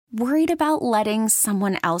Worried about letting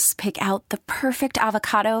someone else pick out the perfect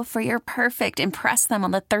avocado for your perfect impress them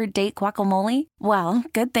on the third date guacamole? Well,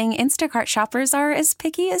 good thing Instacart shoppers are as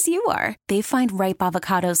picky as you are. They find ripe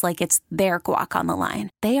avocados like it's their guac on the line.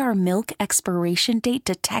 They are milk expiration date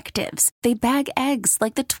detectives. They bag eggs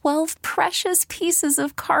like the 12 precious pieces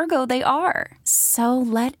of cargo they are. So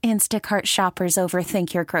let Instacart shoppers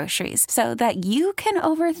overthink your groceries so that you can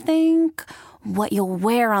overthink what you'll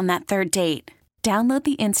wear on that third date. Download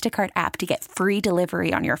the Instacart app to get free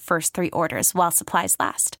delivery on your first 3 orders while supplies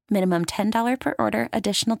last. Minimum $10 per order.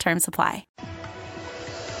 Additional terms apply.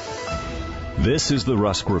 This is the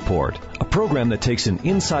Rusk Report, a program that takes an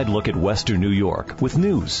inside look at Western New York with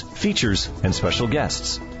news, features, and special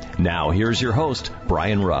guests. Now, here's your host,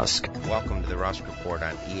 Brian Rusk. Welcome to the Rusk Report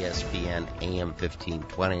on ESPN AM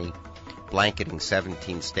 1520, blanketing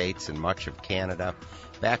 17 states and much of Canada.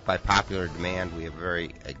 Backed by popular demand, we have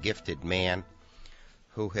a gifted man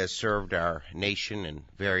who has served our nation in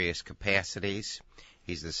various capacities.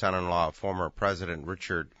 He's the son-in-law of former President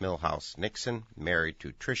Richard Milhous Nixon, married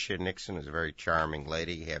to Tricia Nixon, who's a very charming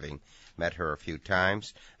lady, having met her a few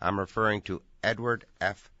times. I'm referring to Edward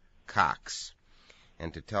F. Cox.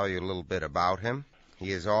 And to tell you a little bit about him,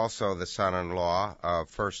 he is also the son-in-law of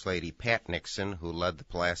First Lady Pat Nixon, who led the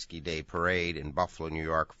Pulaski Day Parade in Buffalo, New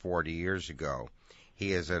York 40 years ago.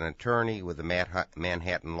 He is an attorney with the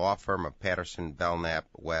Manhattan law firm of Patterson, Belknap,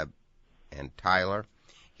 Webb, and Tyler.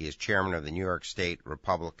 He is chairman of the New York State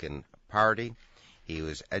Republican Party. He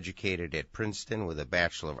was educated at Princeton with a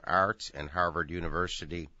Bachelor of Arts and Harvard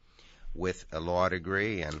University with a law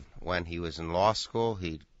degree. And when he was in law school,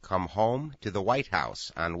 he'd come home to the White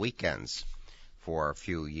House on weekends for a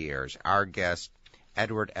few years. Our guest,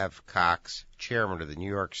 Edward F. Cox, chairman of the New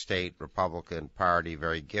York State Republican Party,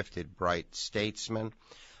 very gifted, bright statesman.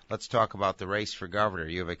 Let's talk about the race for governor.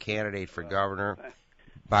 You have a candidate for governor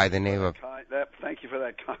by the name of... Thank you for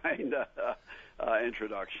that kind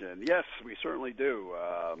introduction. Yes, we certainly do.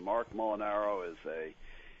 Mark Molinaro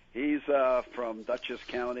he's from Dutchess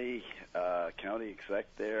County, county exec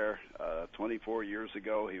there. 24 years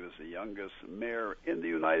ago, he was the youngest mayor in the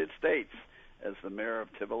United States as the mayor of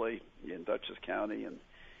Tivoli in Dutchess County, and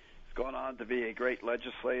he's gone on to be a great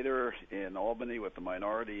legislator in Albany with the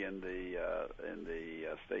minority in the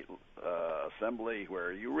state assembly,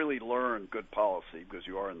 where you really learn good policy because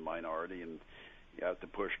you are in the minority and you have to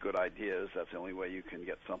push good ideas. That's the only way you can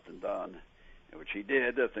get something done, which he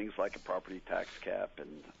did, things like a property tax cap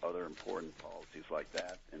and other important policies like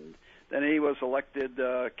that. And then he was elected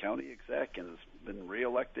county exec and has been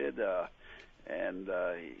reelected. And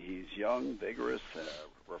he's young, vigorous,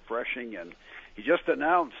 refreshing, and he just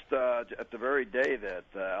announced at the very day that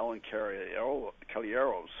Alan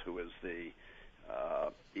Calleros, who is the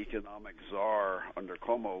economic czar under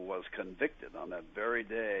Cuomo, was convicted on that very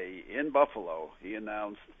day in Buffalo. He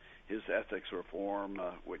announced his ethics reform,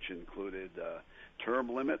 which included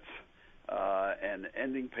term limits and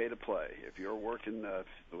ending pay to play. If you're working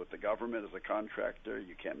with the government as a contractor,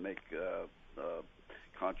 you can't make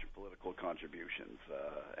political contributions,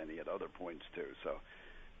 and he had other points too. So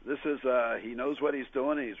this is he knows what he's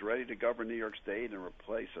doing. He's ready to govern New York State and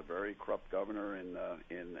replace a very corrupt governor in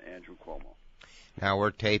Andrew Cuomo. Now,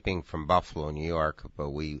 we're taping from Buffalo, New York,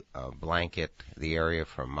 but we blanket the area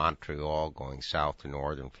from Montreal going south to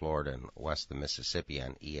northern Florida and west of Mississippi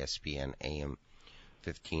on ESPN AM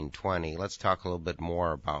 1520. Let's talk a little bit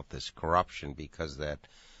more about this corruption, because that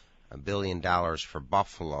 $1 billion for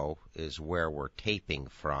Buffalo is where we're taping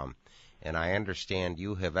from. And I understand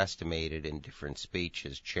you have estimated in different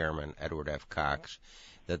speeches, Chairman Edward F. Cox,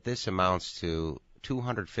 that this amounts to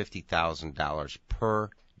 $250,000 per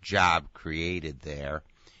job created there.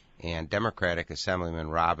 And Democratic Assemblyman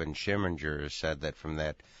Robin Schiminger said that from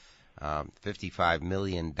that $55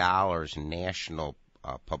 million in national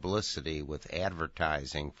publicity with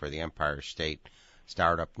advertising for the Empire State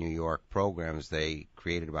Startup New York programs, they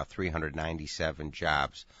created about 397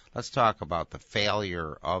 jobs. Let's talk about the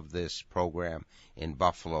failure of this program in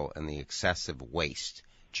Buffalo and the excessive waste.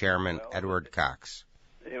 Chairman Edward Cox.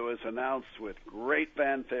 It was announced with great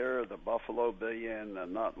fanfare, the Buffalo billion,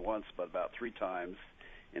 not once but about 3 times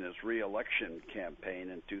in his re-election campaign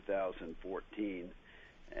in 2014.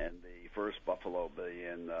 And the first Buffalo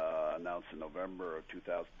billion announced in November of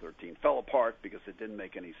 2013 fell apart because it didn't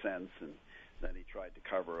make any sense, and then he tried to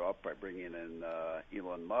cover up by bringing in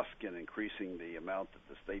Elon Musk and increasing the amount that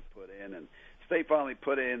the state put in. And the state finally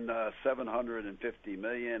put in $750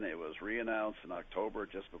 million. It was re-announced in October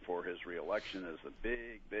just before his re-election as a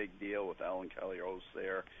big, big deal with Alan Calleros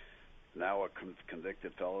there, now a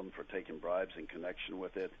convicted felon for taking bribes in connection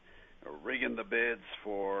with it. rigging the bids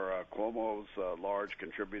for Cuomo's large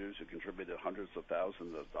contributors who contributed hundreds of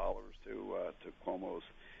thousands of dollars to Cuomo's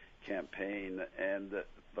campaign. And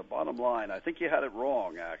the bottom line, I think you had it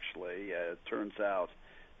wrong, actually. It turns out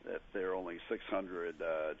that there are only 600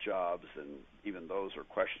 jobs, and even those are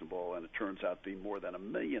questionable, and it turns out to be more than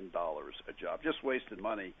 $1 million a job. Just wasted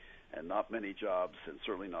money and not many jobs, and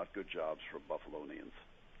certainly not good jobs for Buffalonians.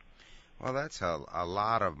 Well, that's a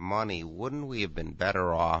lot of money. Wouldn't we have been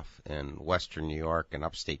better off in Western New York and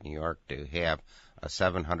upstate New York to have a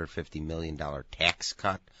 $750 million tax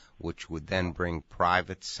cut, which would then bring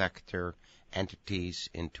private sector entities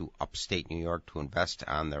into upstate New York to invest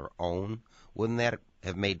on their own? Wouldn't that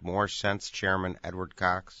have made more sense, Chairman Edward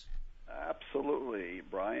Cox? Absolutely,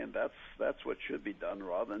 Brian. That's what should be done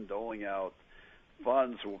rather than doling out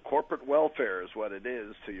funds. Well, corporate welfare is what it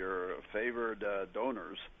is to your favored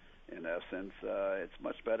donors. In essence, it's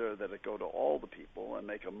much better that it go to all the people and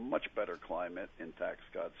make a much better climate in tax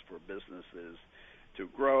cuts for businesses to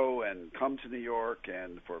grow and come to New York,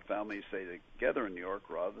 and for families to stay together in New York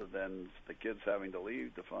rather than the kids having to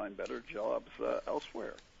leave to find better jobs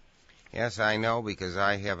elsewhere. Yes, I know, because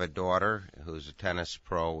I have a daughter who's a tennis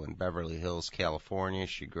pro in Beverly Hills, California.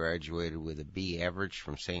 She graduated with a B average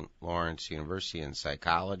from St. Lawrence University in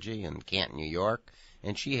psychology in Canton, New York,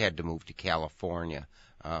 and she had to move to California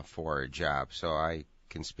for a job. So I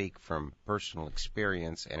can speak from personal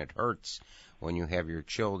experience, and it hurts when you have your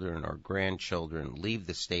children or grandchildren leave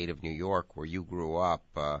the state of New York where you grew up.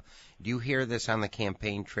 Do you hear this on the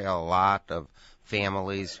campaign trail a lot, of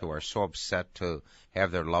families who are so upset to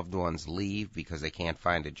have their loved ones leave because they can't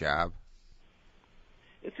find a job?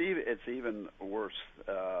 It's even worse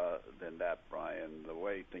than that, Brian, the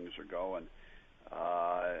way things are going.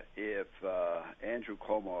 If Andrew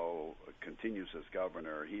Cuomo continues as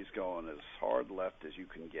governor, he's going as hard left as you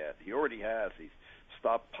can get. He already has. He's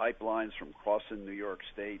stopped pipelines from crossing New York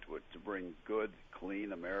State to bring good,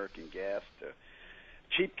 clean American gas to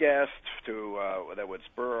cheap gas that would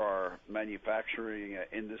spur our manufacturing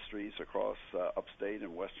industries across upstate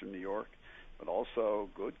and western New York, but also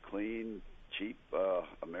good, clean, cheap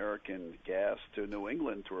American gas to New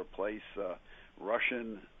England to replace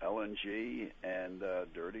Russian LNG and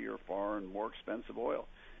dirtier, foreign, more expensive oil.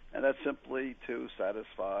 And that's simply to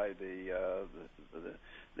satisfy the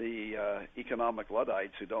economic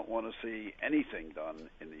Luddites who don't want to see anything done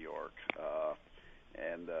in New York.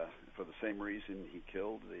 And for the same reason, he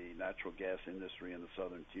killed the natural gas industry in the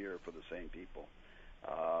southern tier for the same people.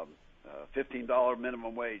 $15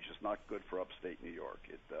 minimum wage is not good for upstate New York.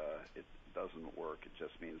 It doesn't work. It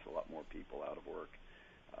just means a lot more people out of work.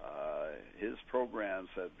 His programs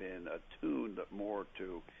have been attuned more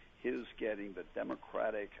to his getting the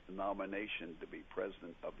Democratic nomination to be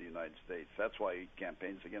president of the United States. That's why he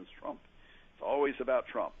campaigns against Trump. It's always about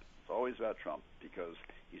Trump. It's always about Trump because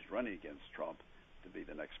he's running against Trump to be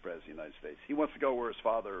the next president of the United States. He wants to go where his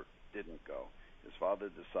father didn't go. His father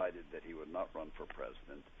decided that he would not run for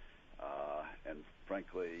president. And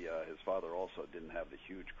frankly, his father also didn't have the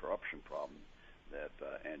huge corruption problem that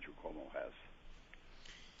Andrew Cuomo has.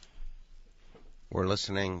 We're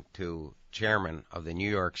listening to Chairman of the New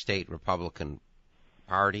York State Republican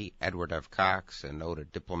Party, Edward F. Cox, a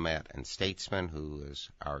noted diplomat and statesman who is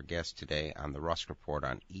our guest today on the Rusk Report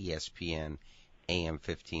on ESPN AM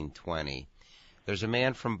 1520. There's a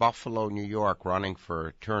man from Buffalo, New York, running for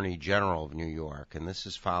Attorney General of New York, and this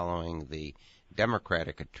is following the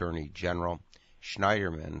Democratic Attorney General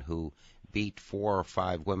Schneiderman, who beat 4 or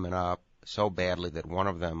 5 women up so badly that one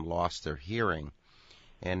of them lost their hearing.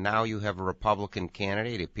 And now you have a Republican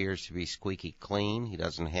candidate. He appears to be squeaky clean. He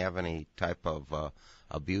doesn't have any type of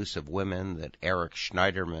abuse of women that Eric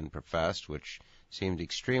Schneiderman professed, which seemed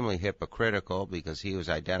extremely hypocritical because he was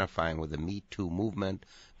identifying with the Me Too movement,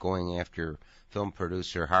 going after film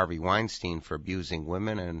producer Harvey Weinstein for abusing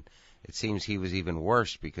women. And it seems he was even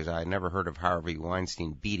worse because I had never heard of Harvey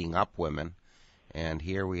Weinstein beating up women. And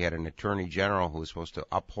here we had an attorney general who was supposed to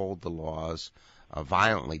uphold the laws,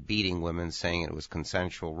 violently beating women, saying it was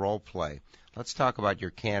consensual role play. Let's talk about your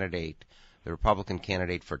candidate, the Republican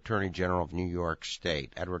candidate for Attorney General of New York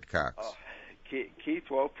State, Edward Cox. Keith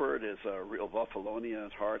Wofford is a real Buffalonian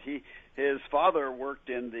at heart. His father worked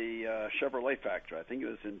in the Chevrolet factory. I think it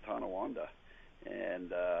was in Tonawanda.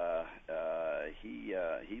 And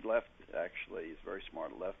he left, actually, he's very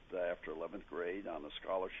smart, left after 11th grade on a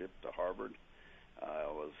scholarship to Harvard.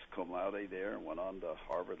 Was cum laude there, went on to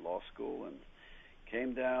Harvard Law School, and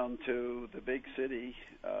came down to the big city,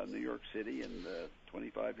 New York City, and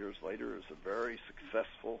 25 years later is a very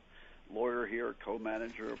successful lawyer here,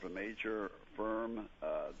 co-manager of a major firm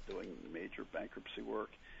doing major bankruptcy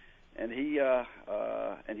work.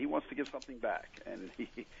 he wants to give something back. And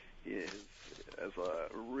he is, as a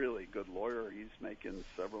really good lawyer, he's making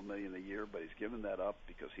several million a year, but he's given that up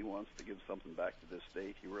because he wants to give something back to this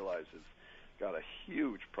state. He realizes got a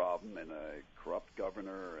huge problem and a corrupt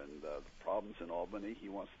governor and the problems in Albany. He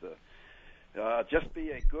wants to just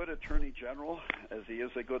be a good attorney general, as he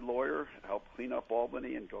is a good lawyer, help clean up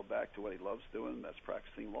Albany and go back to what he loves doing, that's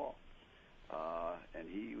practicing law. And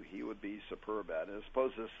he would be superb at it. I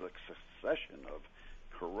suppose this succession of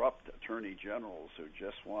corrupt attorney generals who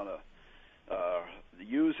just want to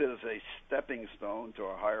use it as a stepping stone to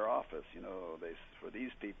a higher office. You know, for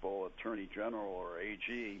these people, attorney general or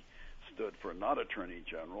AG stood for not attorney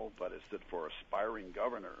general, but it stood for aspiring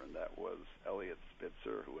governor, and that was Eliot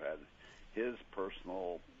Spitzer, who had his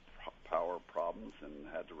personal power problems and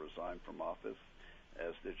had to resign from office,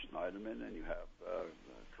 as did Schneiderman. And you have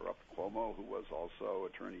corrupt Cuomo, who was also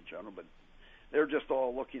attorney general, but they're just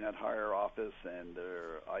all looking at higher office and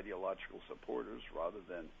their ideological supporters rather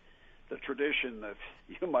than the tradition that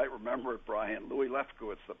you might remember it, Brian, Louis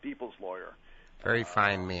Lefkowitz, the people's lawyer. Very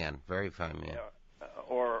fine man, very fine man.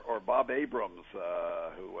 Or Bob Abrams,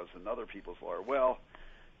 who was another people's lawyer. Well,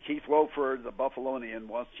 Keith Wofford, the Buffalonian,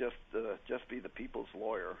 wants just be the people's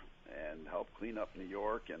lawyer and help clean up New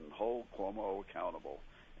York and hold Cuomo accountable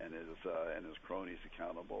and his cronies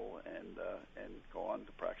accountable and go on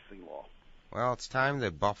to practicing law. Well, it's time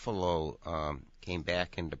that Buffalo came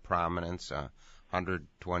back into prominence.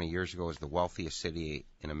 120 years ago, it was the wealthiest city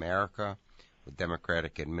in America with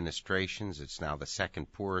Democratic administrations. It's now the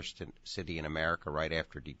second poorest city in America, right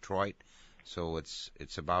after Detroit. So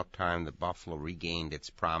it's about time that Buffalo regained its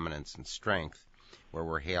prominence and strength, where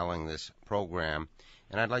we're hailing this program.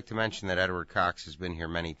 And I'd like to mention that Edward Cox has been here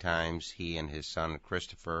many times. He and his son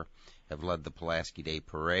Christopher have led the Pulaski Day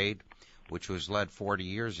Parade, which was led 40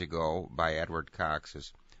 years ago by Edward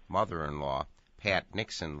Cox's mother-in-law. Pat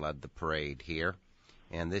Nixon led the parade here.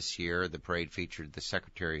 And this year, the parade featured the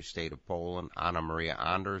Secretary of State of Poland, Anna Maria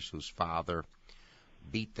Anders, whose father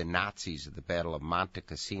beat the Nazis at the Battle of Monte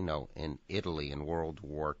Cassino in Italy in World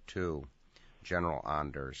War II, General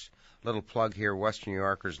Anders. Little plug here, Western New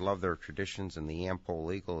Yorkers love their traditions, and the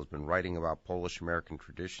Am-Pol Eagle has been writing about Polish-American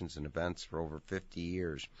traditions and events for over 50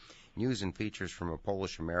 years. News and features from a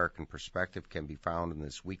Polish-American perspective can be found in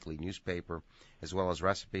this weekly newspaper, as well as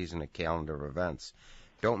recipes and a calendar of events.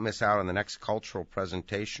 Don't miss out on the next cultural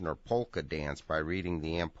presentation or polka dance by reading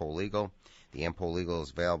the Am-Pol Eagle. The Am-Pol Eagle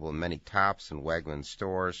is available in many Tops and Wegmans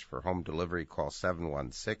stores. For home delivery, call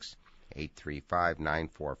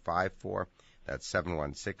 716-835-9454. That's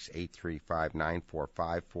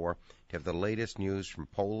 716-835-9454 to have the latest news from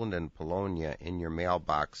Poland and Polonia in your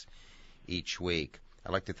mailbox each week.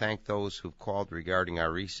 I'd like to thank those who've called regarding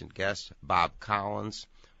our recent guest, Bob Collins,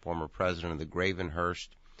 former president of the Gravenhurst,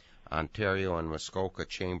 Ontario and Muskoka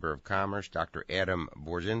Chamber of Commerce, Dr. Adam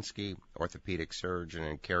Borzinski, orthopedic surgeon,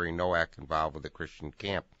 and Carrie Nowak, involved with the Christian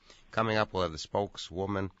Camp. Coming up, we'll have the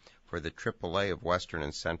spokeswoman for the AAA of Western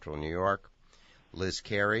and Central New York, Liz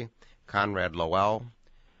Carey, Conrad Lowell,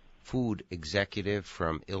 food executive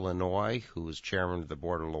from Illinois, who is chairman of the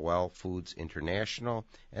board of Lowell Foods International.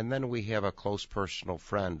 And then we have a close personal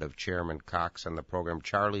friend of Chairman Cox on the program,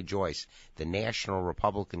 Charlie Joyce, the National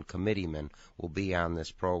Republican Committeeman, will be on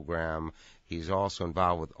this program. He's also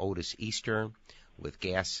involved with Otis Eastern, with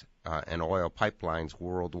gas and oil pipelines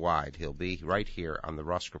worldwide. He'll be right here on the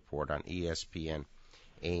Rusk Report on ESPN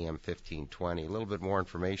AM 1520. A little bit more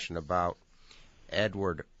information about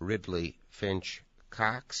Edward Ridley Finch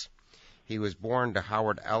Cox. He was born to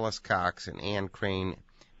Howard Ellis Cox and Anne Crane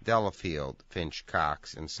Delafield Finch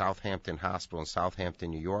Cox in Southampton Hospital in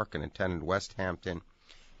Southampton, New York, and attended West Hampton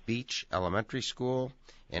Beach Elementary School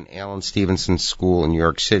and Allen Stevenson School in New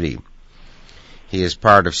York City. He is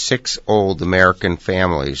part of 6 old American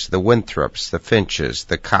families: the Winthrops, the Finches,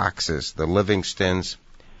 the Coxes, the Livingstons,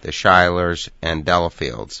 the Schuyler's, and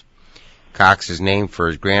Delafields. Cox is named for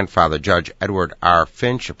his grandfather, Judge Edward R.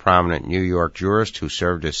 Finch, a prominent New York jurist who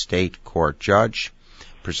served as state court judge,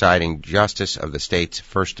 presiding justice of the state's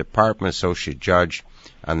first department, associate judge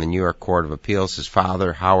on the New York Court of Appeals. His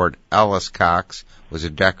father, Howard Ellis Cox, was a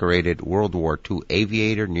decorated World War II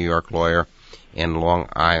aviator, New York lawyer, and Long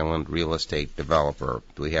Island real estate developer.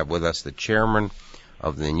 We have with us the chairman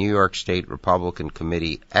of the New York State Republican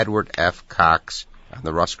Committee, Edward F. Cox, on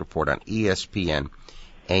the Rusk Report on ESPN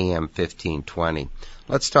AM 1520.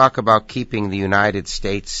 Let's talk about keeping the United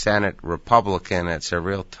States Senate Republican. It's a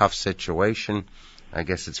real tough situation. I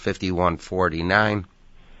guess it's 51-49.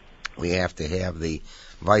 We have to have the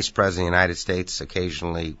Vice President of the United States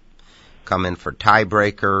occasionally come in for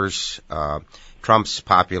tiebreakers. Trump's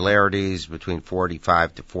popularity is between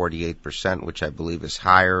 45 to 48%, which I believe is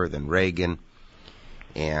higher than Reagan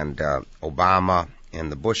and Obama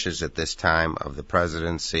and the Bushes at this time of the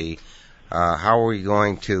presidency. How are we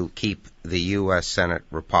going to keep the U.S. Senate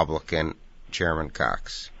Republican, Chairman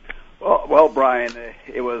Cox? Well, Brian,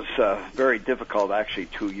 it was very difficult actually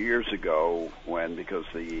 2 years ago because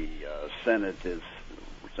the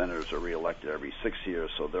senators are reelected every 6 years,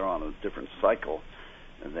 so they're on a different cycle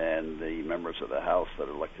than the members of the House that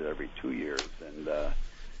are elected every 2 years. And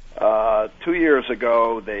 2 years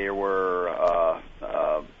ago, there were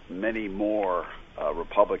many more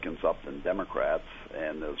Republicans up than Democrats,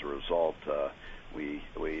 and as a result, we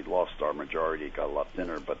lost our majority, got a lot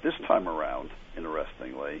thinner. But this time around,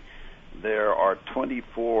 interestingly, there are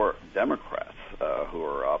 24 Democrats who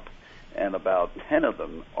are up, and about 10 of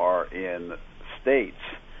them are in states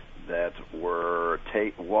that were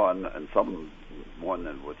won, and some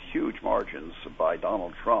won with huge margins by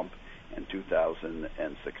Donald Trump in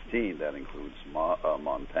 2016. That includes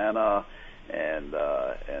Montana and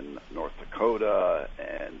North Dakota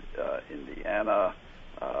and Indiana,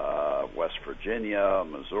 West Virginia,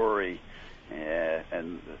 Missouri,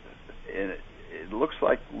 and it looks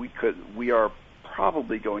like we are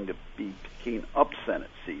probably going to be picking up Senate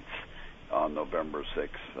seats on November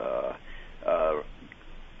 6th.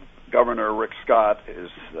 Governor Rick Scott is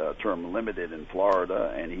term limited in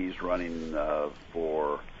Florida, and he's running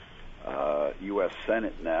for U.S.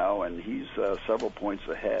 Senate now, and he's several points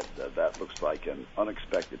ahead. That looks like an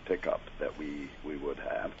unexpected pickup that we would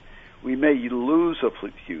have. We may lose a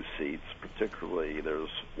few seats, particularly there's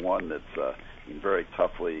one that's been very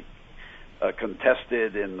toughly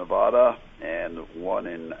contested in Nevada and one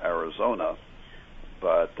in Arizona.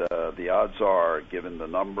 But the odds are, given the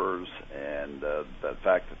numbers and the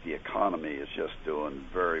fact that the economy is just doing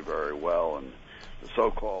very, very well, and the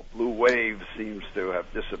so-called blue wave seems to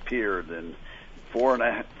have disappeared, and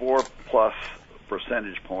 4+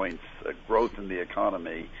 percentage points growth in the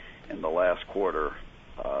economy in the last quarter,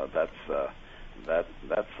 that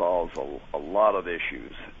solves a lot of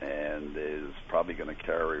issues and is probably going to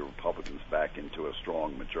carry Republicans back into a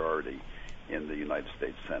strong majority in the United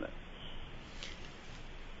States Senate.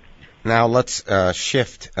 Now let's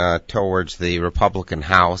shift towards the Republican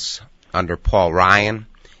House under Paul Ryan.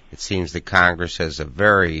 It seems that Congress has a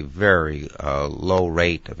very, very low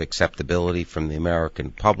rate of acceptability from the American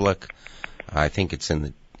public. I think it's in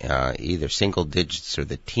the either single digits or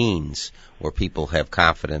the teens where people have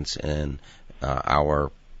confidence in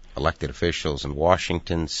our elected officials in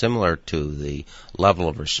Washington, similar to the level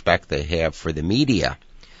of respect they have for the media.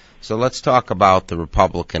 So let's talk about the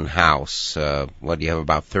Republican House. What do you have,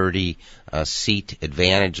 about 30 seat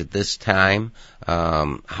advantage at this time?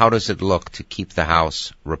 How does it look to keep the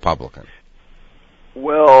House Republican?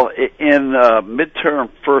 Well, in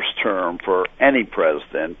midterm, first term for any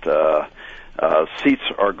president, seats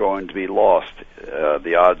are going to be lost.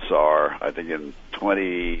 The odds are, I think, in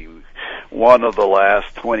 21 of the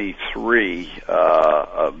last 23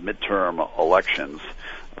 midterm elections,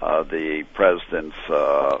 the president's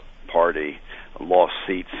party lost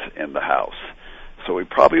seats in the House. So we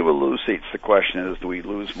probably will lose seats. The question is, do we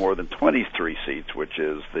lose more than 23 seats, which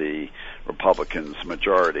is the Republicans'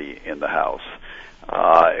 majority in the House?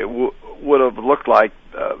 It would have looked like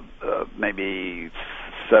maybe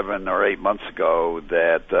 7 or 8 months ago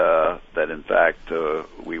that in fact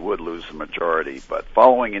we would lose the majority. But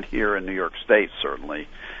following it here in New York State, certainly,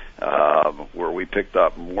 where we picked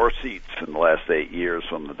up more seats in the last 8 years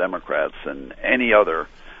from the Democrats than any other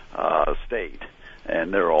state,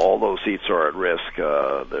 and all those seats are at risk.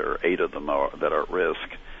 There are 8 of them that are at risk,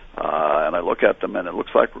 and I look at them, and it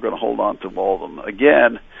looks like we're going to hold on to all of them.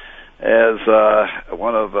 Again, as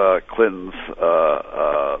one of Clinton's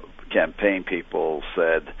campaign people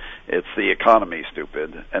said, it's the economy,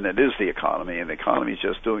 stupid, and it is the economy, and the economy is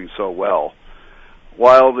just doing so well.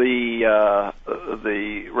 While the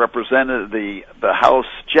House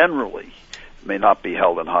generally may not be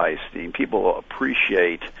held in high esteem, people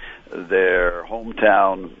appreciate their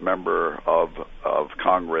hometown member of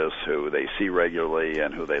Congress who they see regularly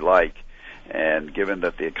and who they like. And given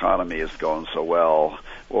that the economy is going so well,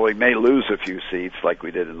 we may lose a few seats like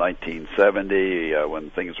we did in 1970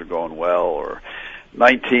 when things were going well, or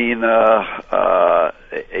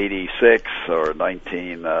 1986 or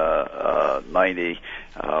 1990,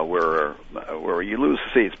 where you lose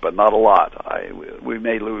seats, but not a lot. We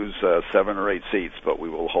may lose 7 or 8 seats, but we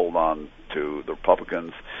will hold on to the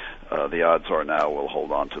Republicans. The odds are now we'll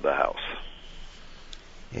hold on to the House.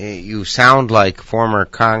 You sound like former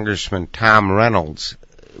Congressman Tom Reynolds.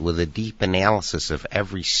 with a deep analysis of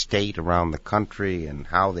every state around the country and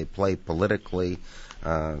how they play politically.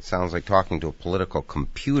 It sounds like talking to a political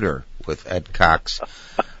computer with Ed Cox.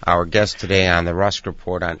 Our guest today on the Rusk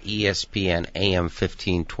Report on ESPN AM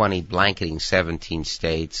 1520, blanketing 17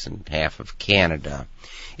 states and half of Canada.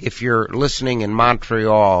 If you're listening in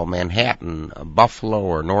Montreal, Manhattan, Buffalo,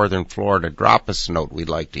 or Northern Florida, drop us a note. We'd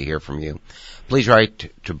like to hear from you. Please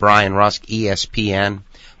write to Brian Rusk, ESPN,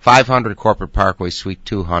 500 Corporate Parkway, Suite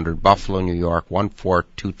 200, Buffalo, New York,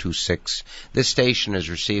 14226. This station has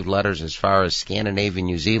received letters as far as Scandinavia,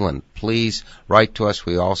 New Zealand. Please write to us.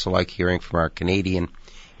 We also like hearing from our Canadian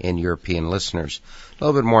and European listeners. A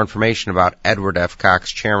little bit more information about Edward F.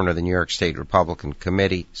 Cox, chairman of the New York State Republican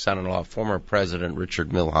Committee, son-in-law of former President Richard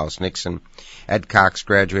Milhous Nixon. Ed Cox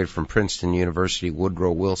graduated from Princeton University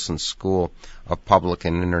Woodrow Wilson School of Public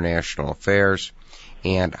and International Affairs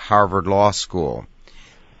and Harvard Law School.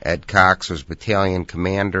 Ed Cox was battalion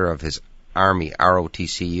commander of his Army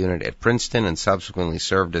ROTC unit at Princeton and subsequently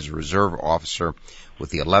served as a reserve officer with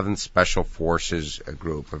the 11th Special Forces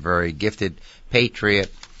Group. A very gifted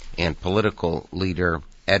patriot and political leader,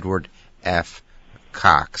 Edward F.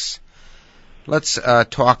 Cox. Let's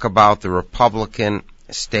talk about the Republican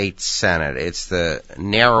State Senate. It's the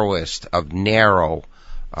narrowest of narrow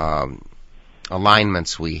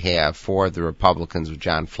alignments we have for the Republicans, with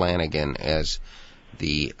John Flanagan as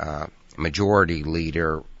the majority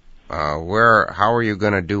leader. How are you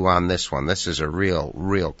going to do on this one? This is a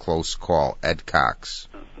real close call. Ed Cox.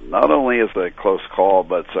 Not only is it a close call,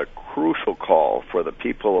 but it's a crucial call for the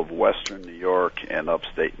people of Western New York and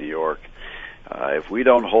upstate New York. If we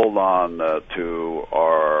don't hold on to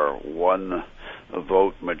our one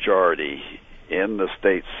vote majority in the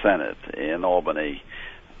state Senate in Albany,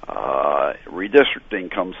 redistricting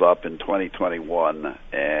comes up in 2021,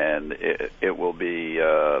 and it will be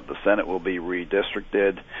the Senate will be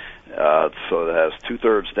redistricted, so it has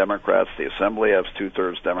 2/3 Democrats. The Assembly has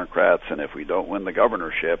 2/3 Democrats, and if we don't win the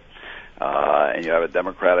governorship, and you have a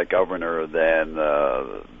Democratic governor, then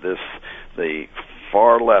the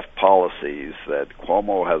far left policies that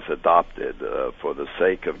Cuomo has adopted for the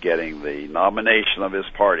sake of getting the nomination of his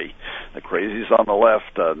party, the crazies on the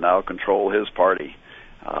left now control his party.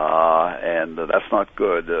 And that's not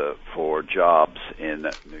good for jobs in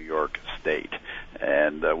New York State.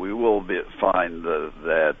 And we will find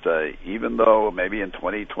that even though maybe in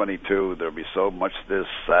 2022 there'll be so much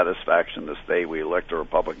dissatisfaction in the state, we elect a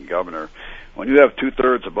Republican governor, when you have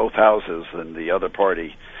 2/3 of both houses in the other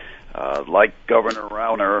party, like Governor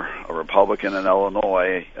Rauner, a Republican in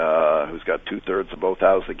Illinois, who's got 2/3 of both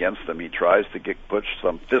houses against him. He tries to push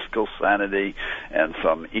some fiscal sanity and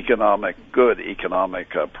some good economic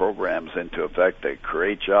programs into effect that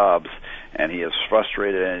create jobs, and he is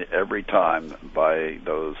frustrated every time by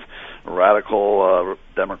those radical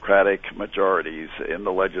Democratic majorities in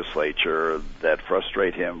the legislature that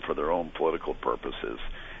frustrate him for their own political purposes.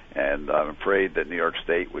 And I'm afraid that New York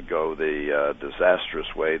State would go the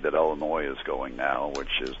disastrous way that Illinois is going now,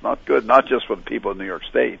 which is not good, not just for the people of New York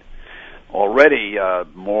State. Already,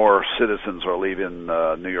 more citizens are leaving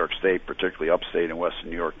New York State, particularly upstate and western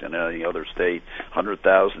New York, than any other state.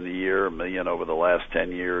 100,000 a year, 1 million over the last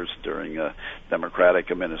 10 years during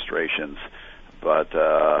Democratic administrations. But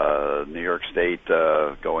New York State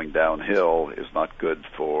going downhill is not good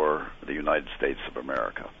for the United States of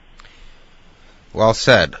America. Well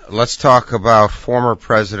said. Let's talk about former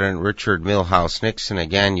President Richard Milhous Nixon.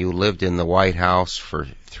 Again, you lived in the White House for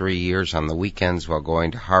 3 years on the weekends while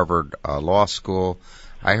going to Harvard Law School.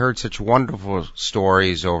 I heard such wonderful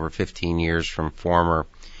stories over 15 years from former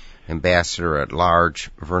Ambassador at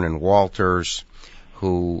Large Vernon Walters,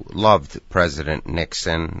 who loved President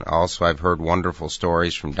Nixon. Also, I've heard wonderful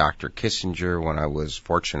stories from Dr. Kissinger when I was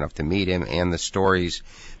fortunate enough to meet him, and the stories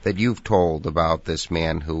that you've told about this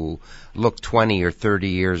man who looked 20 or 30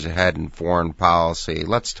 years ahead in foreign policy.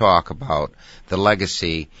 Let's talk about the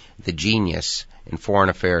legacy, the genius in foreign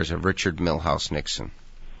affairs of Richard Milhous Nixon.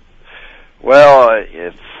 Well,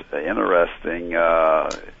 it's interesting.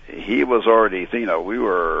 He was already,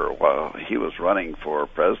 he was running for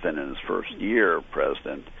president in his first year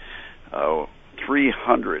president.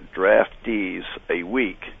 300 draftees a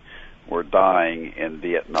week were dying in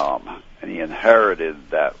Vietnam, and he inherited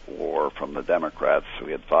that war from the Democrats.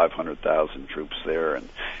 We had 500,000 troops there and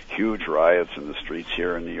huge riots in the streets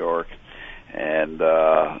here in New York. And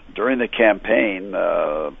during the campaign,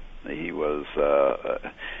 he was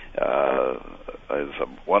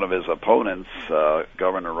one of his opponents,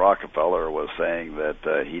 Governor Rockefeller, was saying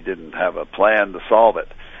that he didn't have a plan to solve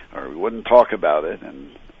it, or he wouldn't talk about it.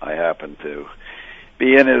 And I happened to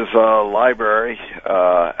be in his library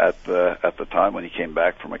at the time when he came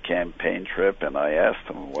back from a campaign trip, and I asked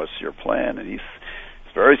him, "What's your plan?" And he's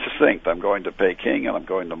very succinct. "I'm going to Peking, and I'm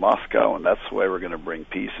going to Moscow, and that's the way we're going to bring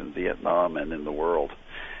peace in Vietnam and in the world."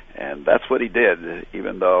 And that's what he did,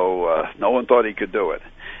 even though no one thought he could do it.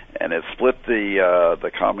 And it split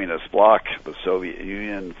the communist bloc, the Soviet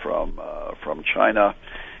Union, from China.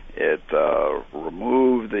 It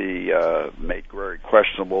removed made very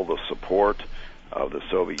questionable the support of the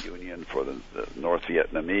Soviet Union for the North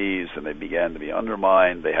Vietnamese, and they began to be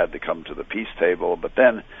undermined. They had to come to the peace table, but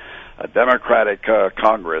then a Democratic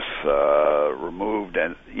Congress removed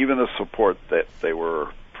and even the support that they were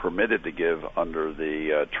permitted to give under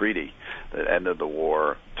the treaty that ended the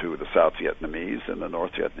war to the South Vietnamese, and the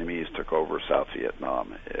North Vietnamese took over South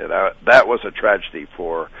Vietnam. That was a tragedy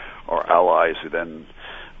for our allies, who then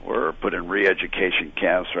were put in re-education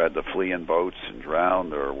camps, or had to flee in boats and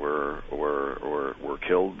drowned, or were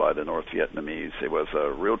killed by the North Vietnamese. It was a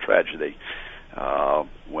real tragedy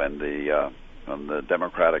when the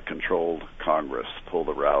Democratic-controlled Congress pulled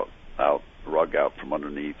the rug out from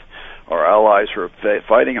underneath. Our allies were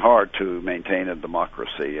fighting hard to maintain a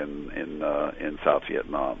democracy in South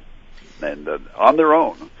Vietnam, and on their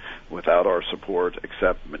own, without our support,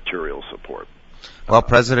 except material support. Well,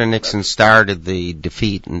 President Nixon started the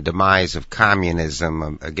defeat and demise of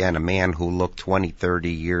communism. Again, a man who looked 20, 30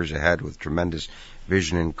 years ahead with tremendous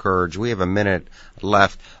vision and courage. We have a minute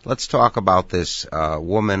left. Let's talk about this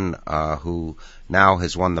woman who now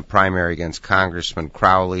has won the primary against Congressman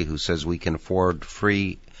Crowley, who says we can afford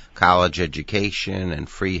free college education and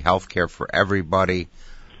free health care for everybody.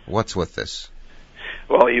 What's with this?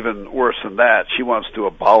 Well, even worse than that, she wants to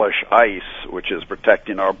abolish ICE, which is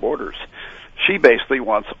protecting our borders. She basically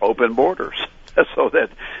wants open borders, so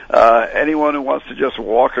that anyone who wants to just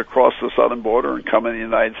walk across the southern border and come in the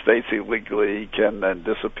United States illegally can then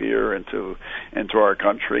disappear into our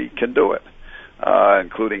country can do it,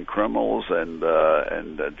 including criminals and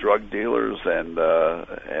drug dealers and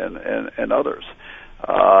others.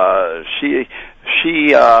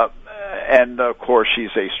 And of course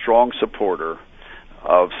she's a strong supporter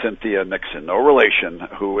of Cynthia Nixon, no relation,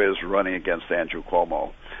 who is running against Andrew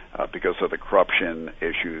Cuomo because of the corruption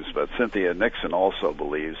issues. But Cynthia Nixon also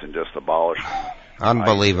believes in just abolishing.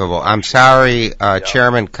 Unbelievable. I'm sorry,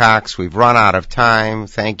 Chairman Cox, we've run out of time.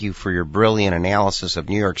 Thank you for your brilliant analysis of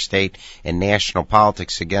New York State and national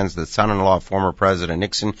politics against the son-in-law of former President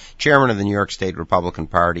Nixon, Chairman of the New York State Republican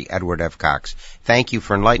Party, Edward F. Cox. Thank you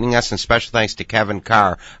for enlightening us, and special thanks to Kevin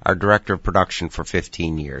Carr, our Director of Production for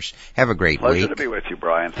 15 years. Have a great week. Pleasure to be with you,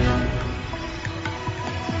 Brian.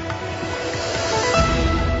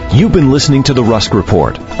 You've been listening to The Rusk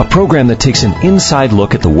Report, a program that takes an inside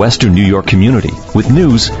look at the Western New York community with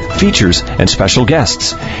news, features, and special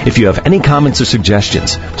guests. If you have any comments or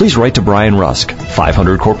suggestions, please write to Brian Rusk,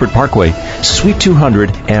 500 Corporate Parkway, Suite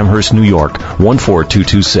 200, Amherst, New York,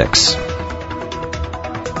 14226.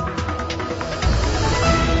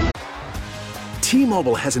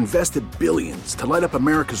 T-Mobile has invested billions to light up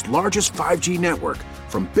America's largest 5G network,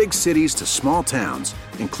 from big cities to small towns,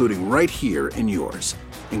 including right here in yours.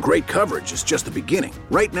 And great coverage is just the beginning.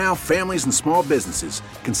 Right now, families and small businesses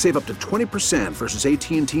can save up to 20% versus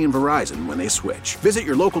AT&T and Verizon when they switch. Visit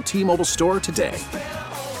your local T-Mobile store today.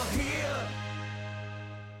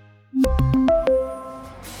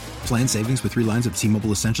 Plan savings with 3 lines of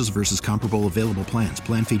T-Mobile Essentials versus comparable available plans.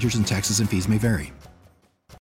 Plan features and taxes and fees may vary.